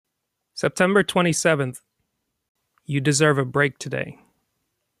September 27th. You deserve a break today.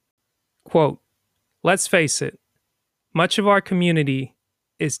 Quote, let's face it, much of our community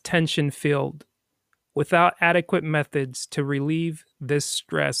is tension-filled. Without adequate methods to relieve this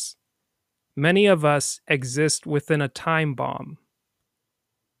stress, many of us exist within a time bomb.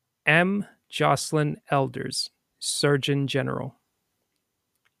 M. Jocelyn Elders, Surgeon General.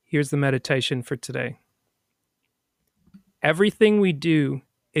 Here's the meditation for today. Everything we do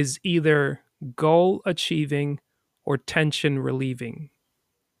is either goal achieving or tension relieving.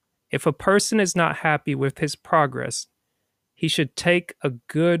 If a person is not happy with his progress, he should take a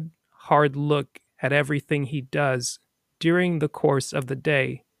good, hard look at everything he does during the course of the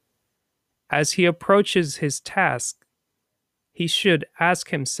day. As he approaches his task, he should ask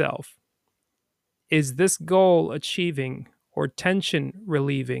himself, is this goal achieving or tension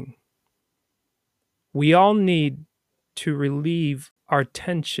relieving? We all need to relieve our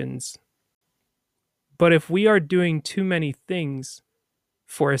tensions. But if we are doing too many things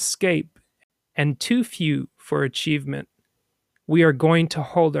for escape and too few for achievement, we are going to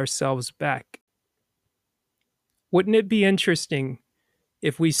hold ourselves back. Wouldn't it be interesting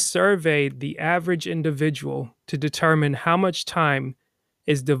if we surveyed the average individual to determine how much time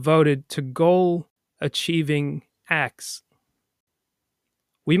is devoted to goal-achieving acts?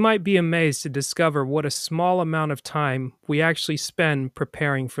 We might be amazed to discover what a small amount of time we actually spend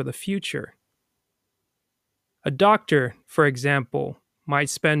preparing for the future. A doctor, for example, might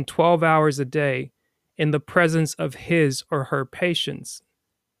spend 12 hours a day in the presence of his or her patients.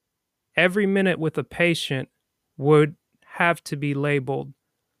 Every minute with a patient would have to be labeled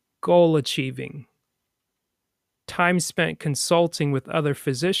goal achieving. Time spent consulting with other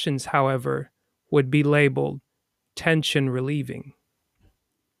physicians, however, would be labeled tension relieving.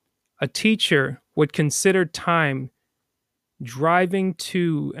 A teacher would consider time driving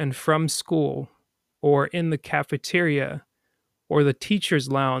to and from school or in the cafeteria or the teacher's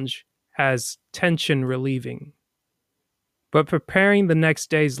lounge as tension relieving. But preparing the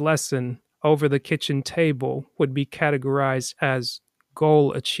next day's lesson over the kitchen table would be categorized as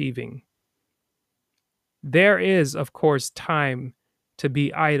goal achieving. There is, of course, time to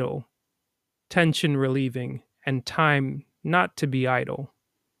be idle, tension relieving, and time not to be idle.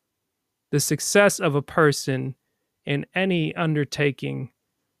 The success of a person in any undertaking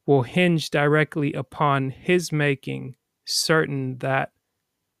will hinge directly upon his making certain that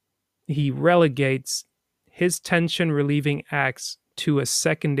he relegates his tension relieving acts to a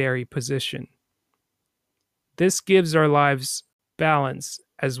secondary position. This gives our lives balance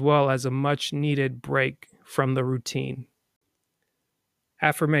as well as a much needed break from the routine.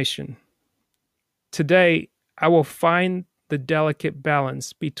 Affirmation. Today, I will find the delicate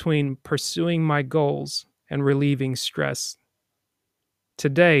balance between pursuing my goals and relieving stress.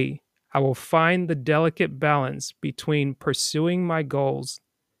 Today, I will find the delicate balance between pursuing my goals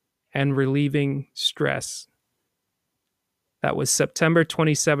and relieving stress. That was September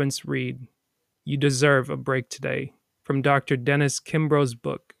 27th's read, You Deserve a Break Today, from Dr. Dennis Kimbro's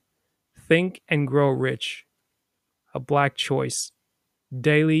book, Think and Grow Rich, A Black Choice,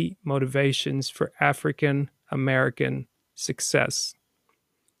 Daily Motivations for African American Success.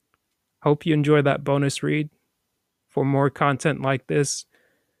 Hope you enjoy that bonus read. For more content like this,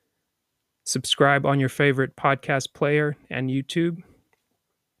 subscribe on your favorite podcast player and YouTube.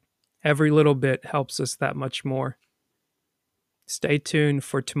 Every little bit helps us that much more. Stay tuned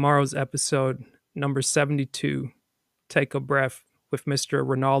for tomorrow's episode, number 72, Take a Breath with Mr.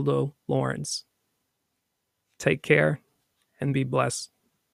 Ronaldo Lawrence. Take care and be blessed.